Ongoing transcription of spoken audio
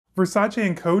Versace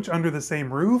and Coach under the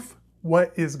same roof?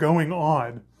 What is going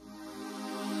on?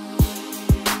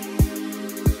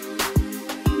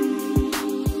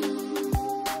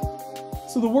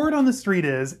 So the word on the street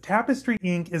is Tapestry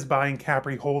Inc. is buying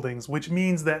Capri Holdings, which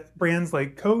means that brands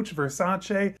like Coach,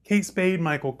 Versace, Kate Spade,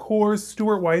 Michael Kors,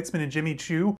 Stewart Witzeman, and Jimmy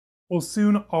Choo will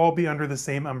soon all be under the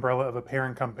same umbrella of a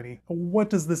parent company. What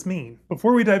does this mean?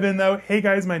 Before we dive in though, hey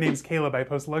guys, my name's Caleb. I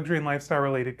post luxury and lifestyle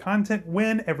related content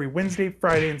every Wednesday,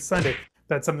 Friday, and Sunday. If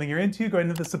that's something you're into, go ahead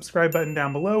and hit the subscribe button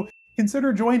down below.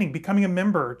 Consider joining, becoming a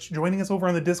member, joining us over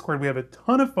on the Discord. We have a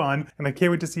ton of fun, and I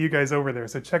can't wait to see you guys over there,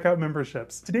 so check out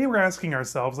memberships. Today we're asking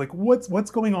ourselves, like, what's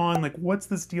going on? Like, what's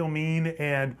this deal mean?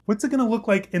 And what's it gonna look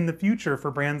like in the future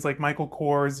for brands like Michael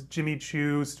Kors, Jimmy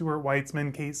Choo, Stewart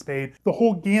Witzeman, Kate Spade, the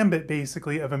whole gambit,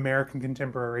 basically, of American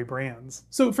contemporary brands.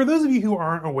 So for those of you who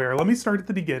aren't aware, let me start at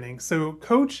the beginning. So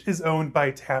Coach is owned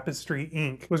by Tapestry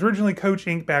Inc. It was originally Coach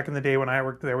Inc. back in the day when I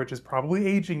worked there, which is probably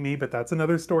aging me, but that's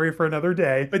another story for another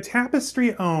day. But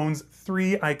Tapestry owns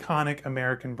three iconic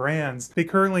American brands. They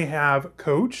currently have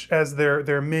Coach as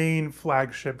their main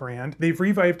flagship brand. They've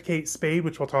revived Kate Spade,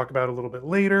 which we'll talk about a little bit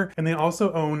later, and they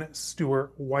also own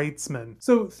Stewart Witzeman.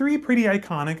 So three pretty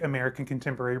iconic American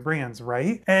contemporary brands,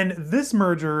 right? And this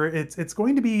merger, it's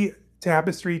going to be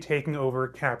Tapestry taking over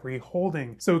Capri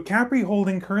Holding. So Capri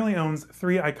Holding currently owns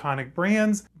three iconic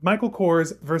brands: Michael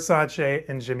Kors, Versace,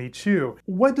 and Jimmy Choo.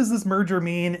 What does this merger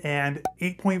mean? And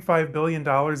 $8.5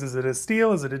 billion, is it a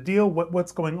steal? Is it a deal?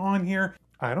 What's going on here?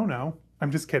 I don't know. I'm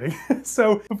just kidding.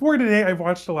 So before today, I've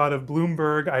watched a lot of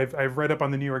Bloomberg. I've read up on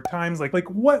the New York Times. Like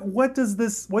what does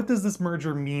this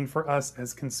merger mean for us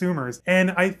as consumers?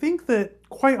 And I think that,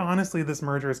 quite honestly, this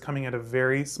merger is coming at a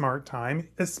very smart time,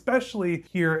 especially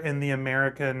here in the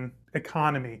American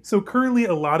economy. So currently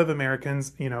a lot of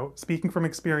Americans, speaking from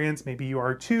experience, maybe you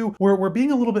are too, we're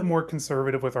being a little bit more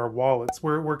conservative with our wallets.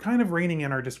 We're kind of reining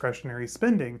in our discretionary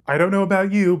spending. I don't know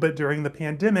about you, but during the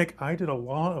pandemic, I did a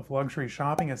lot of luxury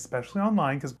shopping, especially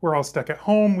online, because we're all stuck at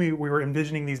home. We were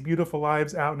envisioning these beautiful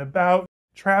lives out and about,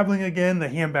 traveling again, the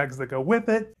handbags that go with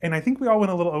it. And I think we all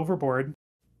went a little overboard.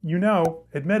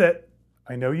 Admit it.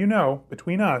 I know you know,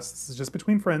 between us, this is just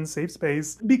between friends, safe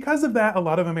space. Because of that, a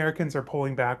lot of Americans are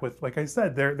pulling back with, like I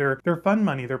said, their fun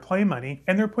money, their play money,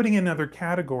 and they're putting in other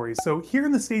categories. So here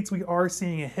in the States, we are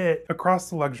seeing a hit across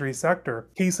the luxury sector.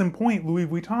 Case in point, Louis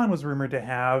Vuitton was rumored to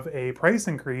have a price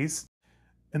increase,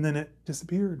 and then it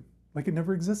disappeared. Like it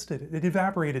never existed. It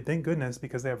evaporated, thank goodness,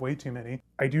 because they have way too many.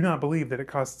 I do not believe that it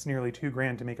costs nearly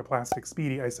 $2,000 to make a plastic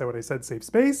Speedy. I said what I said, safe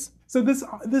space. So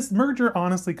this merger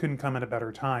honestly couldn't come at a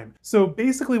better time. So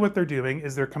basically what they're doing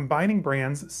is they're combining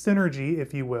brands, synergy,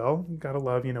 if you will. You gotta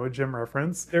love, a gym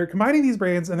reference. They're combining these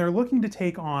brands and they're looking to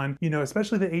take on,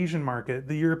 especially the Asian market,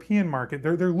 the European market.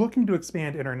 They're looking to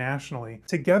expand internationally.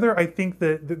 Together, I think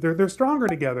that they're stronger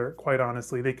together, quite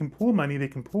honestly. They can pool money, they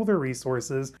can pool their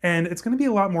resources, and it's gonna be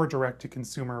a lot more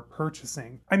direct-to-consumer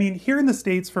purchasing. I mean, here in the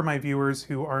States, for my viewers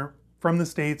who aren't from the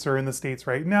States or in the States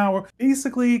right now,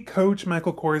 basically Coach,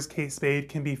 Michael Kors, Kate Spade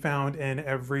can be found in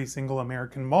every single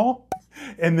American mall,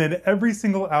 and then every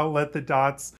single outlet that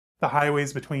dots the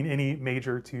highways between any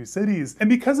major two cities. And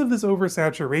because of this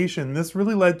oversaturation, this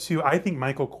really led to, I think,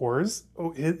 Michael Kors,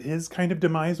 his kind of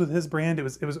demise with his brand. It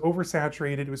was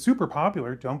oversaturated. It was super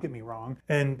popular, don't get me wrong.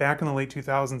 And back in the late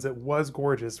 2000s, it was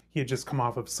gorgeous. He had just come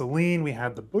off of Celine. We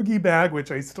had the Boogie bag, which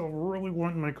I still really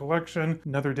want in my collection.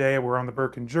 Another day, we're on the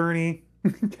Birkin journey.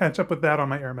 Catch up with that on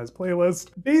my Hermes playlist.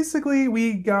 Basically,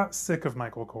 we got sick of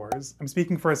Michael Kors. I'm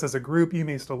speaking for us as a group. You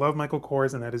may still love Michael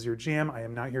Kors and that is your jam. I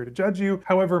am not here to judge you.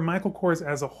 However, Michael Kors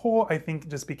as a whole, I think,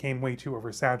 just became way too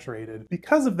oversaturated.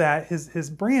 Because of that, his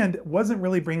brand wasn't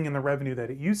really bringing in the revenue that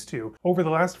it used to. Over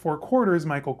the last 4 quarters,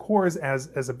 Michael Kors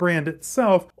as a brand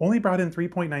itself only brought in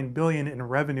 $3.9 billion in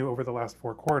revenue over the last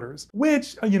 4 quarters,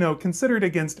 which, considered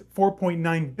against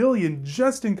 $4.9 billion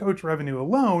just in Coach revenue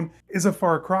alone, is a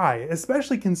far cry,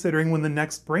 especially considering when the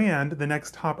next brand, the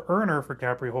next top earner for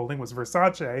Capri Holding was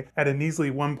Versace at a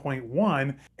measly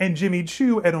 1.1 and Jimmy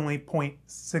Choo at only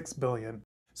 0.6 billion.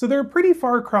 So they're a pretty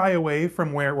far cry away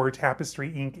from where Tapestry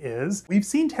Inc. is. We've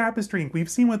seen Tapestry Inc., we've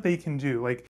seen what they can do.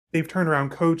 Like, they've turned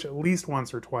around Coach at least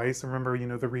once or twice. Remember,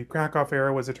 the Reeve Krakoff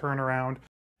era was a turnaround.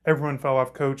 Everyone fell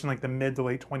off Coach in like the mid to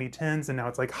late 2010s, and now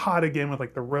it's like hot again with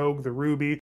like the Rogue, the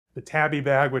Ruby, the Tabby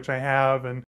bag, which I have,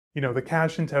 and the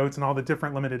cash and totes and all the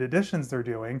different limited editions they're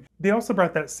doing. They also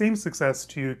brought that same success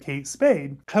to Kate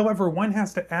Spade. However, one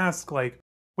has to ask, like,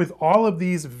 with all of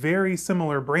these very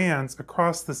similar brands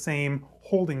across the same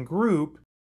holding group,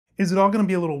 is it all going to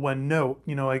be a little one note?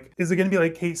 Is it going to be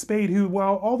like Kate Spade, who,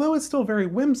 well, although it's still very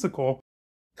whimsical,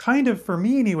 kind of, for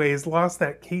me anyways, lost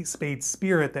that Kate Spade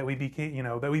spirit that we became,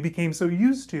 that we became so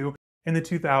used to in the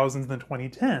 2000s and the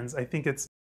 2010s. I think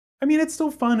I mean, it's still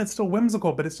fun, it's still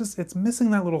whimsical, but it's missing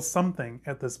that little something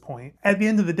at this point. At the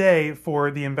end of the day,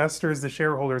 for the investors, the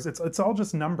shareholders, it's all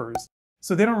just numbers.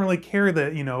 So they don't really care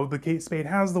that, the Kate Spade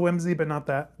has the whimsy, but not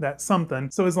that something.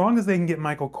 So as long as they can get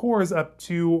Michael Kors up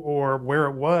to or where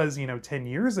it was, 10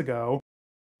 years ago,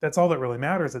 that's all that really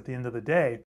matters at the end of the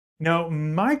day. Now,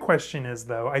 my question is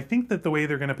though, I think that the way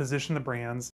they're going to position the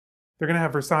brands, they're going to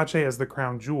have Versace as the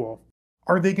crown jewel.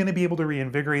 Are they going to be able to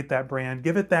reinvigorate that brand,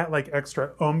 give it that like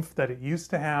extra oomph that it used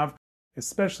to have,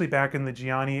 especially back in the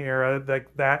Gianni era?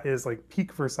 Like that is like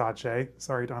peak Versace.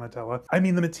 Sorry, Donatella. I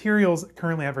mean, the materials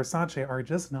currently at Versace are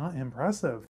just not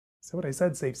impressive. So what I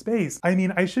said, save space. I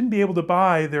mean, I shouldn't be able to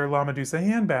buy their La Medusa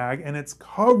handbag and it's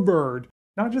covered,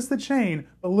 not just the chain,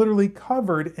 but literally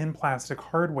covered in plastic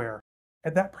hardware.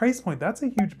 At that price point, that's a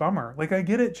huge bummer. Like I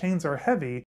get it, chains are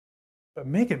heavy, but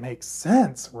make it make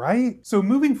sense, right? So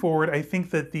moving forward, I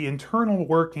think that the internal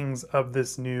workings of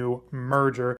this new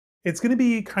merger, it's going to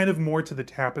be kind of more to the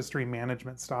Tapestry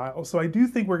management style. So I do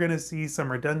think we're going to see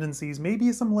some redundancies,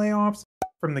 maybe some layoffs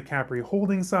from the Capri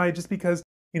holding side, just because,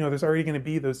 there's already going to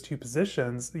be those two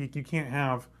positions. You can't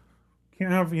have,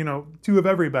 two of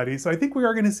everybody. So I think we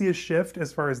are going to see a shift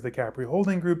as far as the Capri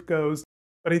holding group goes.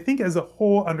 But I think as a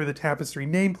whole, under the Tapestry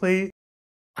nameplate,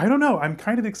 I don't know. I'm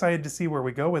kind of excited to see where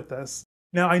we go with this.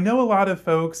 Now, I know a lot of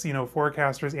folks,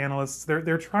 forecasters, analysts,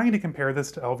 they're trying to compare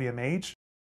this to LVMH.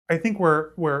 I think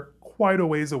we're quite a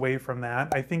ways away from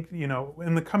that. I think,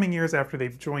 in the coming years after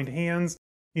they've joined hands,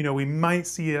 we might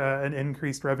see an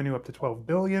increased revenue up to 12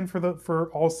 billion for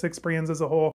all 6 brands as a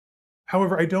whole.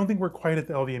 However, I don't think we're quite at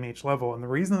the LVMH level. And the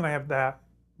reason that I have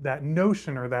that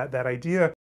notion or that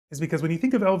idea is because when you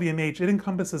think of LVMH, it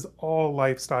encompasses all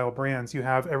lifestyle brands. You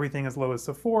have everything as low as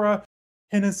Sephora,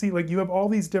 Hennessy, like you have all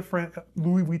these different,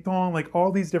 Louis Vuitton, like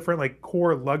all these different like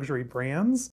core luxury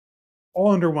brands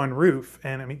all under one roof.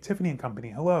 And I mean, Tiffany & Company,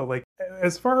 hello. Like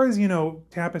as far as,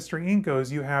 Tapestry Inc.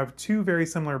 goes, you have 2 very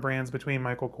similar brands between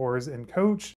Michael Kors and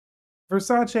Coach.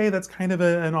 Versace, that's kind of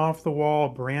an off-the-wall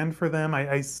brand for them.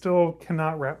 I still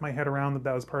cannot wrap my head around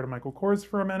that was part of Michael Kors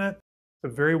for a minute.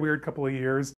 It's a very weird couple of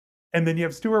years. And then you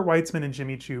have Stuart Weitzman and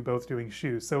Jimmy Choo both doing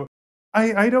shoes. So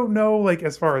I don't know, like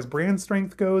as far as brand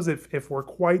strength goes, if we're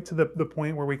quite to the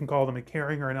point where we can call them a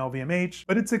Kering or an LVMH,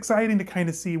 but it's exciting to kind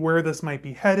of see where this might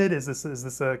be headed. Is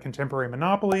this a contemporary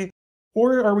monopoly?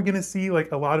 Or are we going to see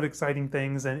like a lot of exciting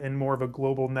things and more of a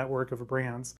global network of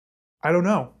brands? I don't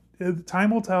know. Time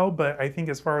will tell, but I think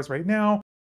as far as right now,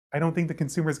 I don't think the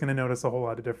consumer is going to notice a whole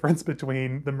lot of difference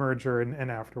between the merger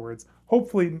and afterwards.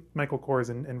 Hopefully Michael Kors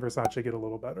and Versace get a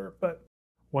little better, but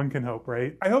one can hope,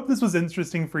 right? I hope this was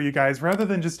interesting for you guys. Rather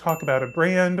than just talk about a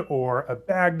brand or a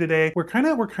bag today, we're kind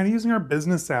of using our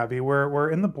business savvy. We're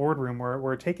in the boardroom,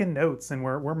 we're taking notes, and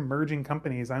we're merging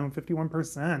companies. I own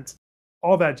 51%.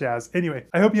 All that jazz. Anyway,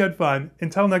 I hope you had fun.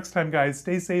 Until next time, guys,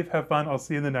 stay safe, have fun. I'll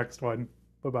see you in the next one.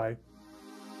 Bye-bye.